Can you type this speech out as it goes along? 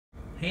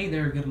Hey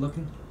there, good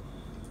looking.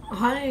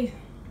 Hi.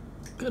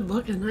 Good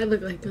looking. I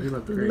look like a You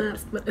look great.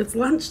 mess, but it's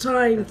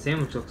lunchtime. That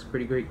sandwich looks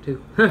pretty great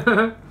too.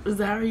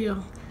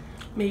 Rosario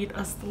made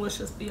us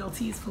delicious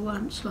BLTs for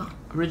lunch. So.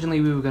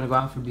 Originally we were gonna go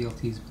out for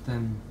BLTs, but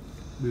then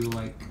we were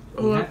like,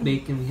 we had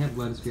bacon, we had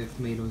lettuce, we had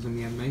tomatoes, and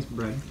we had nice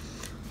bread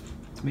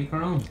to make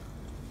our own.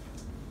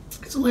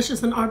 It's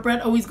delicious, and our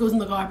bread always goes in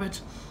the garbage.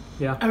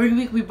 Yeah. Every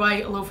week we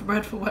buy a loaf of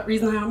bread for what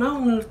reason, I don't know,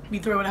 and we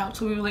throw it out.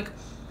 So we were like,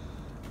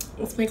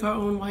 let's make our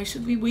own. Why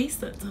should we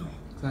waste it? So.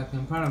 Exactly.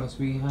 I'm proud of us.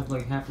 We have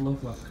like half a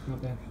loaf left.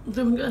 Not bad.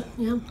 Doing good,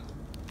 yeah.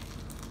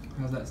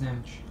 How's that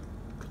sandwich?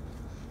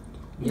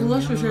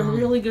 Delicious. You're a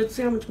really good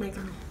sandwich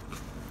maker.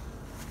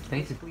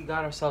 Thanks. We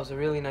got ourselves a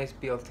really nice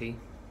BLT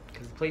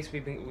because the place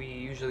we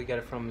usually get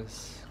it from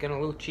is getting a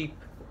little cheap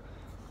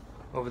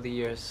over the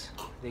years.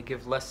 They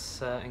give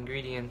less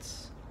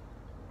ingredients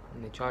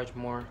and they charge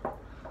more.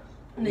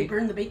 And they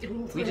burn the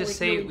bacon. We just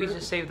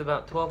saved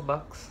about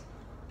 $12,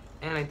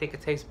 and I think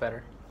it tastes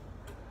better.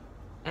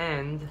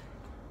 And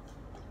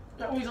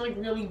they're always like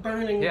really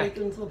burning the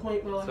bacon to the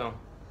point where. So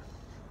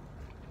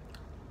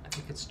I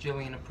think it's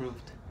Jillian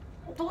approved.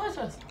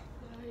 Delicious.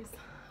 Guys,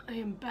 I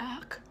am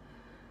back.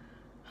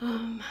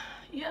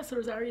 So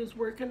Rosario's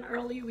working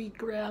early. We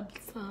grabbed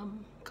a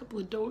couple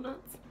of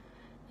donuts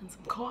and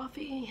some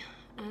coffee,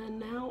 and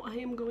now I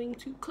am going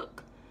to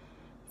cook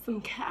some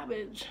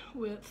cabbage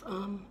with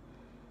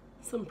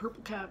some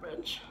purple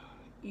cabbage.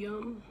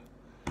 Yum.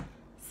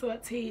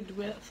 Sauteed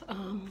with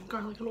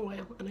garlic and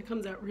oil, and it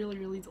comes out really,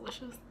 really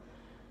delicious.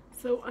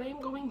 So I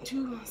am going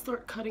to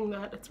start cutting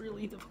that. It's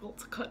really difficult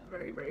to cut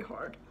very, very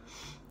hard.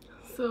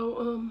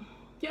 So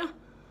yeah,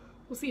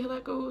 we'll see how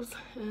that goes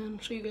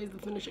and show you guys the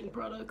finishing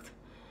product.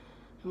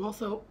 I'm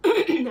also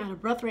out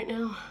of breath right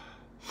now,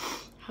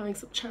 having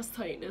some chest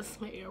tightness.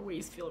 My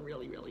airways feel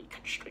really, really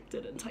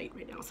constricted and tight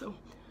right now. So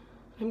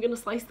I'm gonna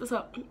slice this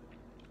up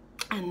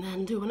and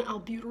then do an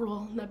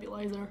albuterol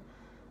nebulizer.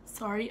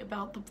 Sorry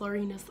about the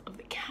blurriness of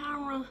the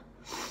camera.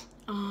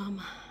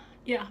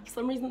 Yeah, for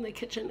some reason in the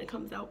kitchen it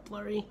comes out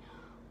blurry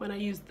when I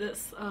use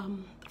this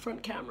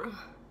front camera.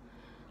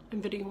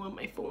 I'm videoing on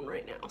my phone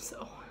right now,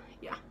 so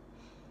yeah.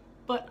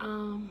 But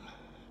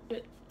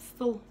it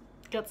still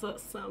gets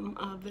us some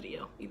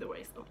video either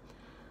way, so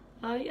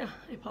yeah,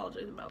 I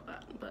apologize about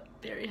that, but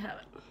there you have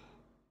it.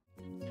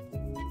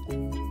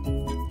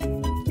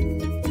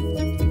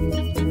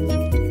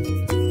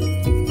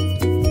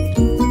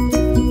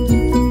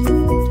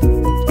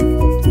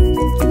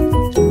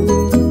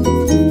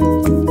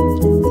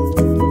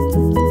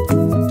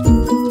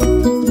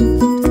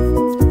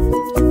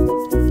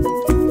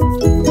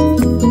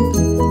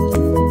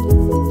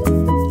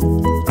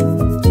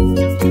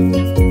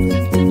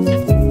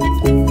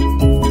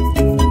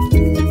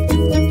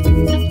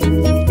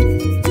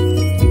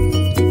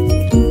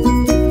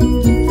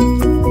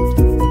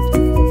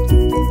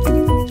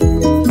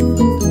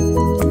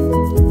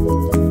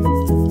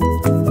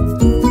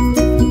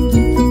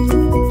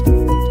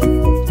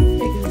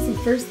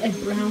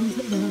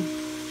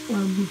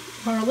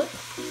 Garlic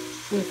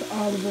with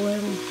olive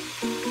oil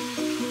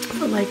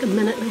for like a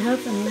minute and a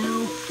half, and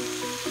now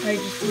I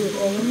just threw it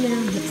all in there,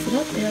 mix it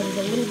up, added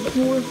a little bit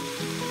more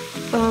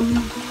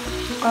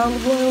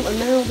olive oil, and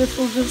now this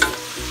will just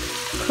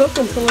cook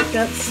until it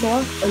gets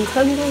soft and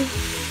tender.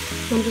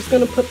 I'm just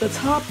going to put the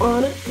top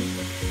on it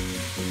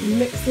and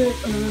mix it,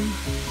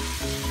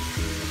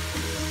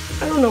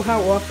 I don't know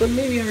how often,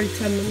 maybe every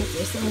 10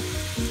 minutes or so,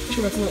 make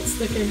sure it's not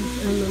sticking,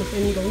 and then if I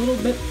need a little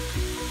bit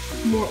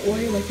more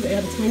oil, I could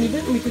add a tiny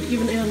bit, and we could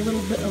even add a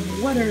little bit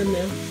of water in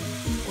there.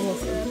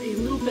 Also add a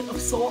little bit of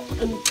salt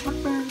and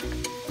pepper.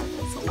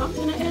 So I'm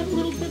gonna add a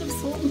little bit of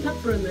salt and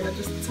pepper in there,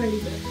 just a tiny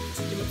bit,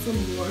 to give it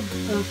some more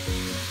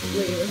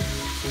flavor.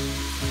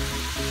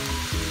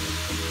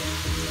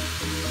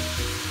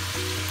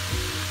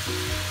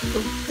 So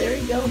there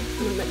you go. I'm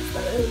gonna mix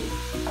that in.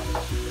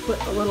 Put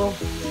a little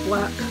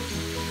black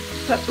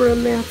pepper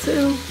in there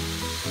too.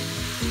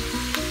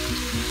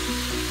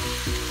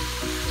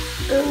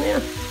 And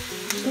yeah.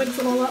 Mix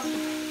it all up,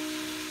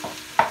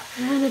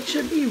 and it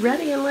should be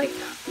ready in like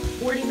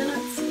 40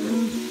 minutes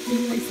and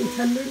be nice and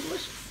tender and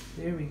delicious.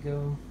 There we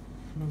go.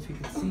 I don't know if you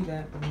can see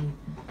that, but let me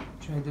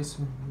try this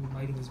one. The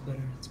lighting is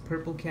better. It's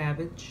purple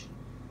cabbage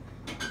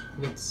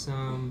with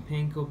some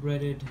panko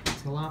breaded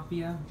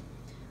tilapia.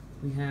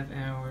 We have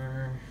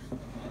our,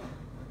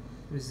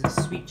 there's this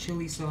sweet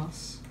chili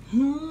sauce.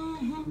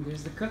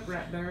 There's the cut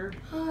rat bird.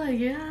 Oh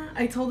yeah,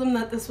 I told him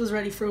that this was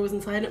ready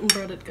frozen, so I didn't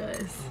bread it,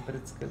 guys. Yeah, but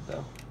it's good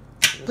though.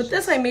 But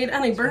this I made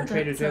and I burnt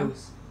Trader it. So.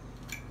 Joe's.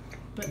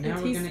 But now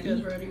it we're tastes gonna good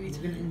eat. already. We're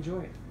gonna enjoy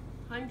it.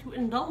 Time to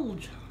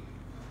indulge.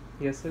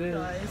 Yes, it is.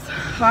 Guys.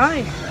 Hi,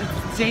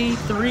 it's day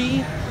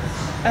 3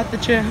 at the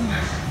gym.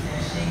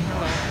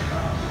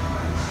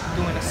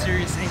 Hello. Doing a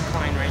serious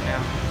incline right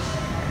now.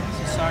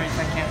 So sorry if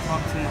I can't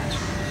talk too much.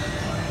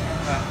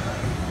 But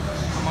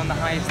I'm on the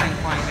highest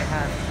incline they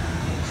have,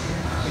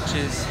 which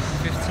is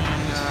 15.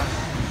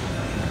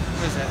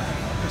 What is it?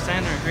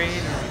 Percent or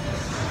grade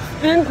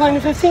or? Incline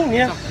to 15,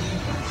 yeah.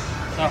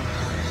 So,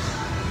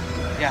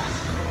 yeah.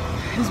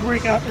 his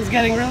workout is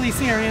getting really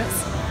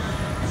serious.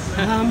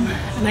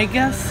 And I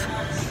guess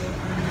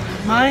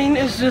mine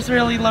is just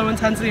really low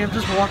intensity of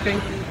just walking.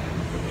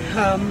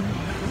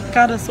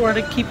 Gotta sort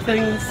of keep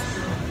things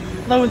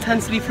low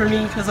intensity for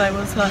me because I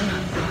was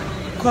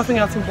coughing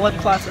out some blood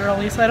clots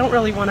early, so I don't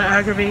really want to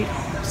aggravate,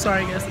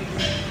 sorry guys,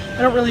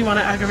 I don't really want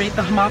to aggravate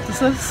the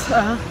hemoptysis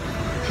and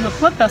the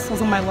blood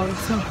vessels in my lungs,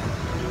 so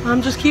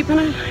I'm just keeping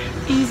it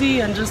easy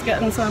and just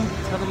getting some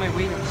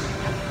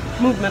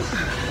movement.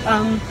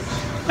 Oh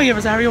yeah,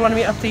 Rosario wanted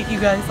me to update you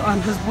guys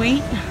on his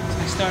weight.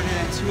 I started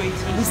at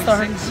 218.6. He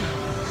started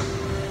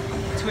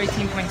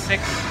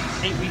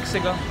 218.6 8 weeks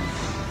ago,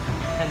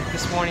 and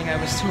this morning I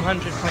was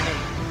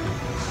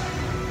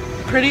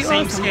 200.8. pretty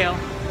Same awesome. scale.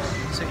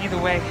 So either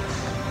way,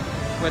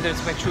 whether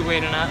it's my true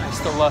weight or not, I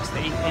still lost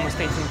almost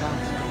 18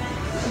 pounds.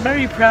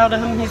 Very proud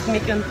of him. He's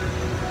making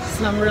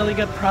some really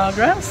good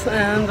progress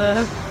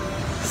and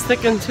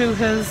sticking to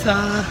his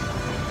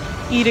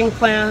eating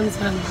plans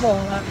and all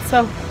that.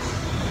 So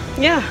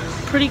yeah,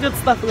 pretty good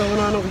stuff going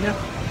on over here.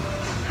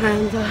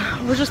 And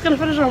we're just gonna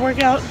finish our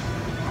workout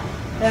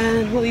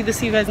and we'll either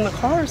see you guys in the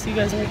car or see you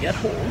guys when we get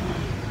home.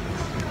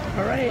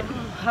 All right,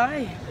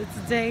 hi, it's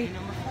day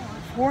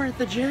 4 at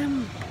the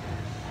gym.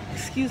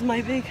 Excuse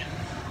my big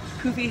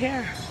poofy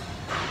hair.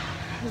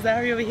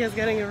 Zari over here is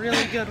getting a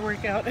really good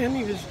workout and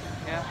he was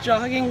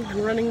jogging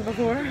and running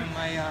before.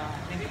 My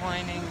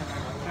inclining,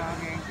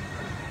 jogging,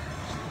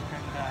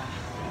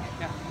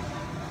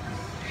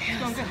 and it's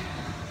going good.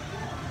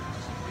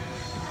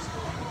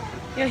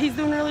 Yeah, he's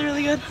doing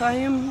really good. I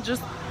am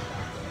just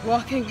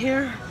walking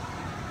here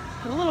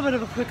at a little bit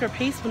of a quicker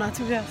pace, but not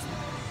too fast.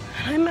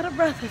 And I'm out of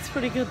breath. It's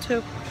pretty good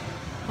too.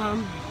 Yeah,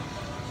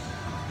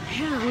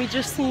 we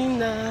just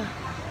seen on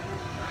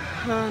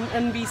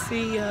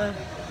NBC, I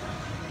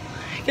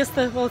guess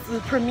it's the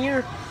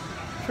premiere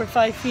for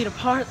 5 Feet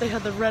Apart. They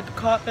had the red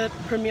carpet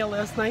premiere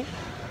last night.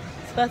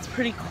 So that's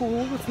pretty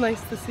cool. It's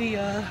nice to see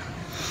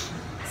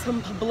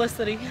some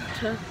publicity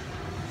to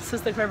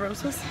cystic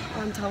fibrosis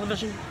on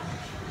television.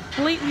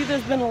 Lately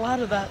there's been a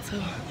lot of that,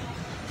 so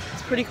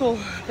it's pretty cool.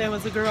 There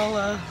was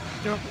a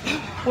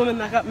woman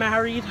that got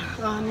married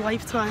on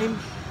Lifetime.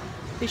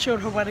 They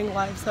showed her wedding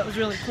live, so that was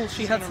really cool.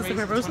 She had cystic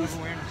fibrosis.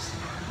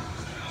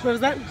 What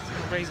was that? It's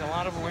going to raise a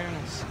lot of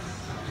awareness.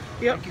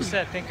 Yep. Like you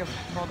said, think of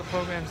all the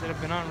programs that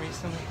have been on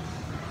recently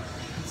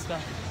and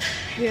stuff.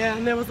 Yeah,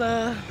 and there was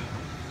a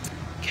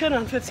kid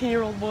on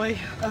 15-year-old boy.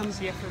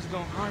 CFers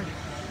going hard.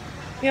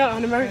 Yeah,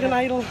 on American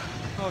Idol.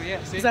 Oh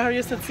yeah, see?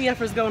 Zahariah said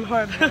CFers going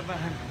hard. What about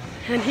him?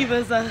 And he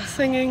was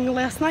singing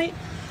last night,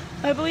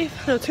 I believe.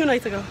 No, 2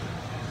 nights ago.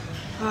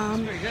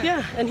 Pretty good.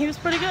 Yeah, and he was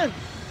pretty good.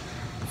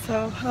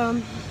 So,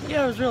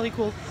 yeah, it was really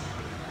cool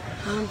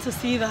to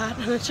see that.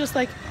 And it's just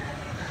like,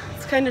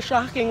 it's kind of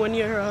shocking when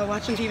you're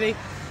watching TV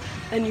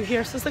and you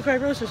hear cystic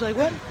fibrosis, you're like,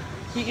 what?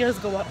 Your ears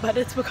go up. But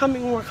it's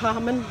becoming more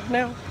common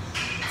now.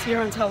 It's here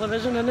on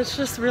television, and it's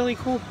just really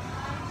cool.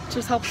 It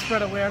just helps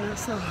spread awareness.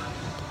 So,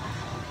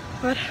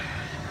 but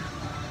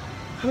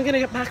I'm gonna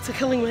get back to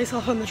killing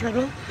myself on the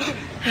treadmill,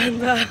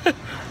 and I'll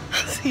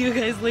see you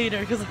guys later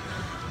because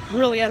I'm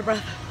really out of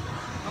breath.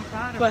 I'm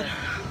proud of But it.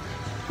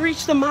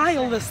 reached a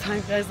mile this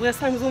time, guys. Last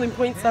time was only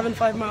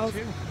 0.75 miles,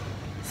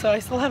 so I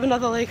still have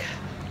another like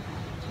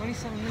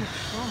 27 minutes.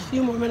 Oh.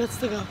 few more minutes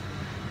to go.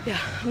 Yeah,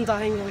 I'm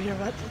dying over here,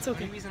 but it's The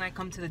okay. reason I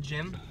come to the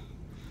gym,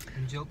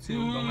 and Jill too,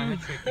 but my head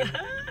tricky,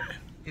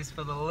 is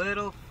for the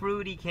little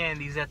fruity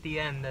candies at the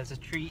end as a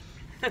treat.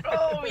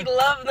 Oh, we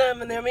love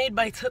them, and they're made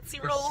by Tootsie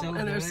They're Roll, so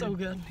and they're good. so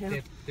good.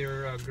 Yeah.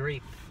 They're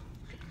grape.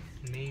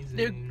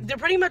 Amazing. They're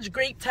pretty much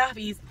grape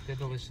taffies, They're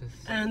delicious.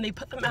 and they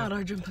put them out.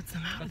 Our gym puts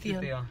them out How at the cute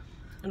end. they are.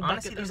 And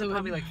Honestly, bucket, these they're are so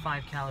probably good. like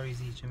 5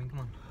 calories each. I mean, come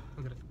on,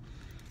 look at it.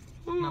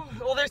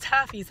 Well, they're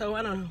taffy, so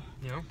I don't know.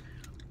 You know?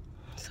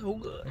 So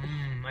good.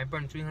 I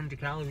burned 300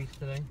 calories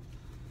today.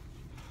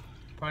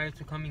 Prior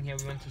to coming here,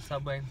 we went to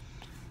Subway.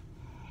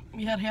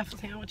 We had half a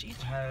sandwich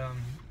each. I had a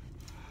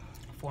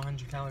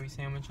 400 calorie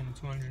sandwich and a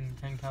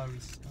 210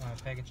 calories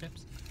bag of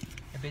chips.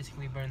 I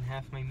basically burned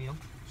half my meal,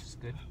 which is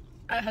good.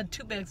 I had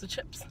 2 bags of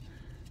chips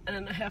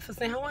and a half a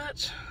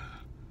sandwich.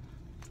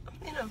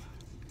 You know,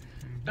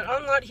 but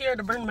I'm not here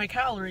to burn my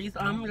calories.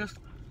 I'm just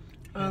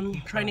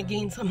trying to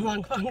gain some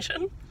lung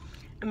function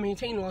and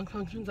maintain lung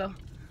function. So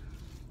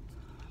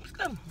it's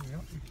good.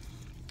 Yep.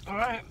 All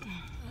right,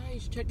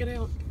 guys, check it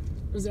out.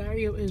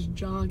 Rosario is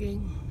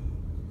jogging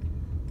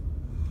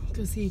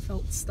because he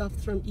felt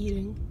stuffed from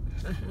eating.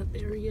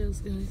 There he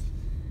is, guys.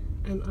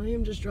 And I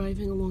am just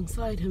driving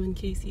alongside him in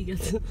case he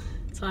gets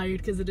tired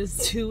because it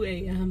is 2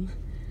 a.m.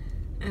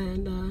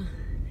 And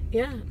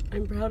yeah,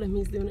 I'm proud of him.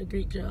 He's doing a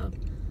great job.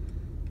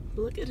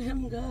 Look at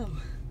him go.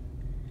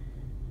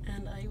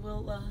 And I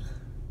will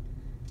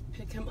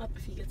pick him up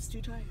if he gets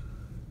too tired.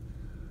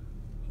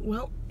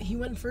 Well, he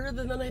went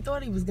further than I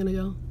thought he was gonna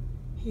go.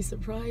 He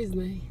surprised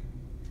me.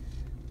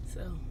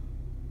 So,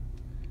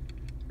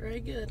 very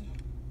good.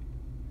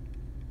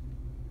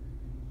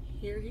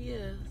 Here he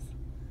is.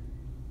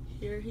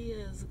 Here he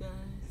is, guys.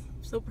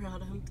 I'm so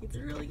proud of him. He's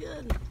really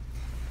good.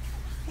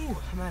 Ooh,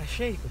 I'm out of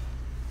shape.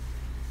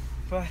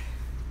 But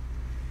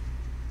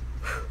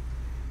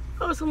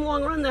was some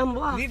long run down the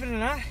block. Believe it or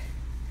not,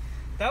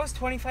 that was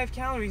 25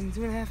 calories in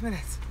 2.5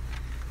 minutes.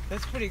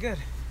 That's pretty good.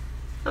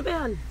 Not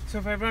bad. So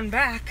if I run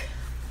back,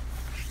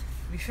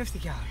 it'll be 50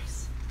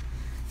 calories.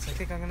 So I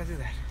think I'm gonna do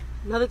that.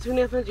 Another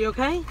 2.5 minutes. You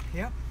okay?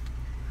 Yep.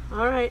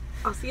 All right.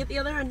 I'll see you at the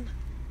other end.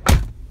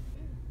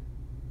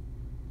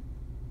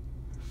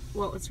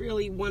 Well, it's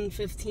really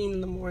 1:15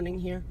 in the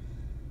morning here,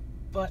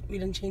 but we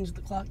didn't change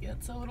the clock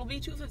yet, so it'll be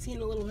 2:15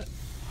 in a little bit.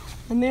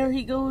 And there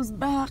he goes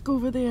back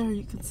over there,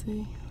 you can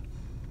see.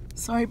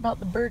 Sorry about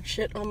the bird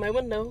shit on my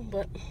window,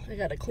 but I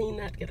gotta clean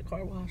that, get a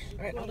car wash.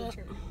 All right, hold up.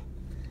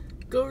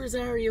 Go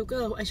Rosario,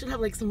 go. I should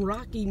have like some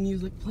Rocky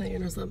music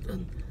playing or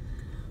something.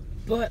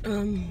 But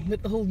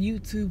with the whole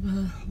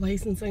YouTube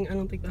licensing, I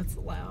don't think that's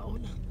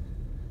allowed.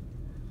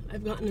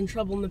 I've gotten in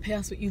trouble in the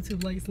past with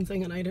YouTube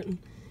licensing and I didn't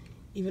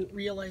even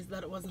realize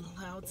that it wasn't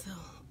allowed, so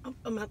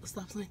I'm at the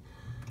stop sign.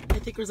 I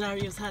think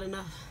Rosario's had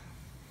enough.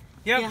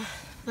 Yep. Yeah,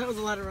 that was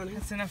a lot of running.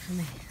 That's enough for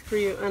me. For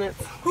you, and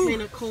it's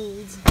kind of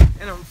cold.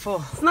 And I'm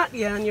full. It's not,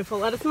 yeah, and you're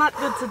full. And it's not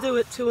good to do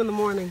at 2 in the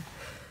morning.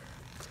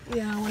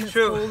 Yeah, when it's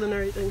cold and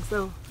everything,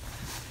 so.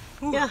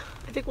 Ooh. Yeah,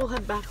 I think we'll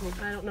head back home.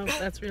 I don't know if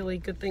that's really a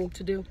good thing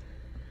to do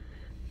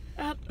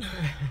at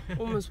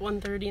almost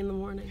 1:30 in the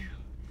morning.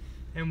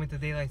 And with the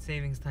daylight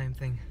savings time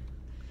thing,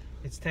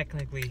 it's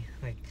technically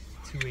like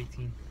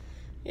 2:18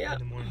 in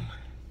the morning.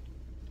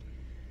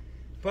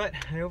 But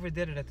I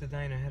overdid it at the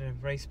diner. I had a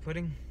rice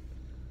pudding,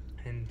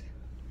 and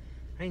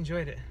I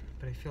enjoyed it,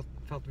 but I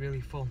felt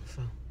really full,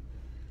 so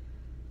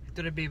I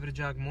thought I'd be able to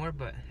jog more,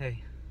 but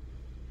hey,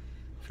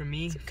 for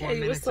me, 4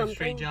 minutes of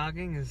straight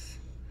jogging is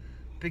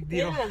a big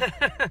deal.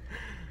 Yeah.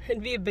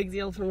 It'd be a big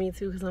deal for me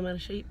too, because I'm out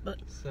of shape, but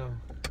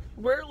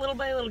we're little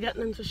by little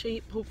getting into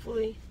shape,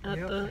 hopefully, at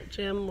the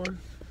gym. We're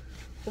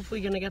hopefully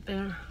gonna get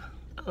there.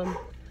 I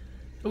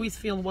always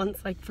feel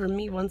for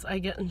me, once I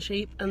get in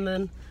shape and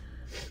then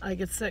I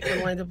get sick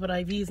and wind up with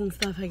IVs and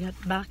stuff, I get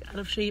back out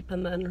of shape,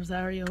 and then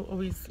Rosario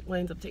always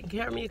winds up taking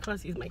care of me,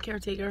 because he's my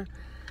caretaker.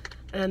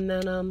 And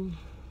then,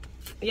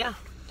 yeah,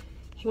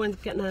 he winds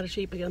up getting out of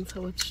shape again,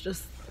 so it's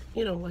just,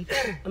 you know, like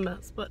a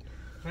mess. But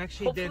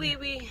hopefully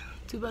we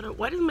do better.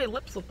 Why does my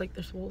lips look like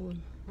they're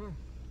swollen? Oh,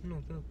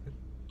 no, they look good.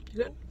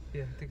 You good?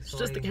 Yeah, I think it's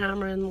just the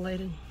camera and the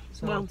lighting.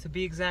 So, well, to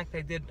be exact,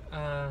 I did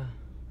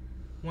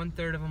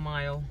 1/3 of a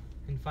mile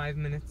in 5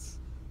 minutes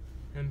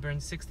and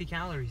burned 60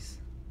 calories.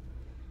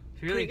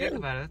 If you really think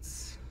about it,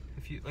 it's,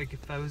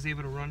 if I was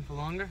able to run for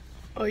longer.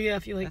 Oh yeah,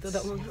 if you like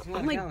that one.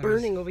 I'm like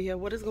burning over here.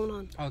 What is going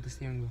on? Oh, the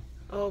steering wheel.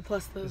 Oh,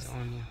 plus this. It's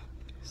on, yeah.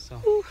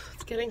 So. Oof,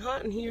 it's getting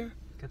hot in here.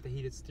 Got the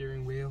heated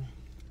steering wheel.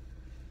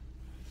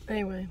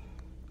 Anyway,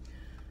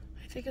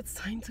 I think it's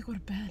time to go to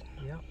bed.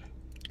 Yep.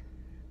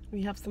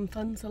 We have some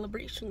fun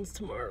celebrations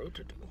tomorrow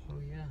to do. Oh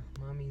yeah,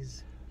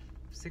 Mommy's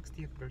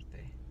 60th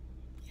birthday.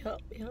 Yep.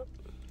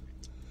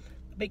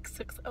 The big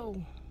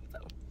 6-0. So.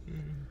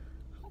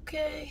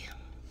 Okay.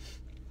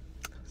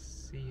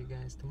 See you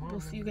guys tomorrow. We'll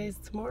see you guys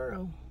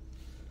tomorrow.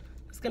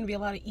 There's gonna be a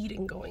lot of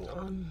eating going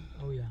on.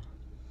 Oh yeah.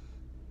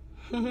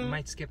 We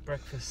might skip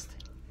breakfast.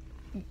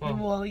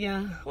 Well,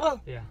 yeah.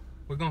 Well, yeah.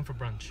 We're going for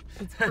brunch.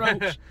 It's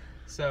brunch.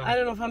 So I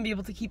don't know if I'm gonna be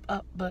able to keep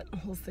up, but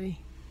we'll see.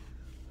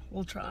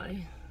 We'll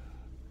try.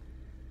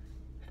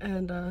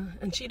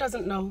 And she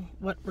doesn't know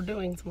what we're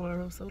doing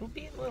tomorrow, so it'll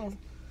be a little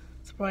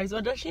surprise.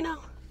 Or does she know?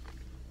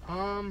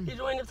 Did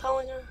you wind up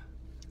telling her?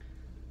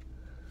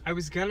 I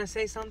was gonna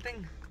say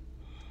something,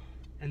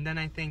 and then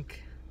I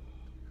think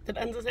did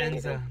Enza say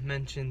anything?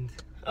 Mentioned.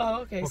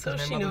 Oh, okay. So my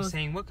she mother knows. Was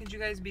saying, what could you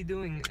guys be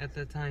doing at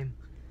the time?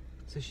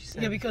 So she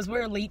said. Yeah, because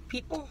we're late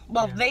people.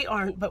 Well, they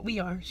aren't, but we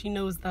are. She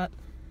knows that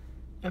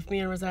if me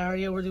and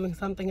Rosario were doing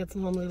something, it's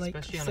normally like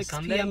especially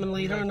 6 p.m. and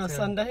later on a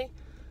Sunday.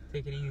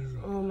 Take it easy.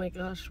 Oh my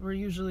gosh, we're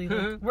usually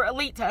like, we're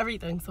late to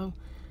everything, so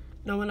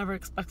no one ever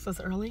expects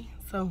us early.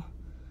 So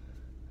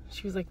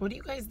she was like, what are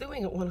you guys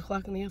doing at 1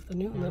 o'clock in the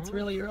afternoon? That's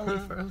really early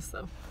for us.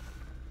 So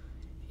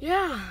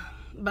yeah,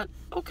 but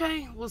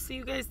okay, we'll see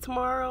you guys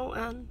tomorrow.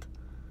 And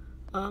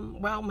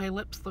wow, my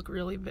lips look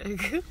really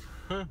big.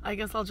 I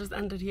guess I'll just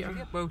end it here. Did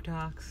you get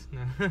Botox?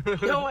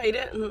 No. No, I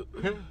didn't.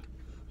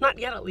 Not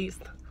yet, at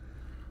least.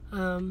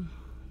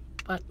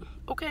 But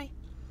okay.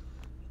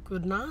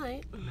 Good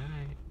night. Good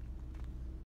night.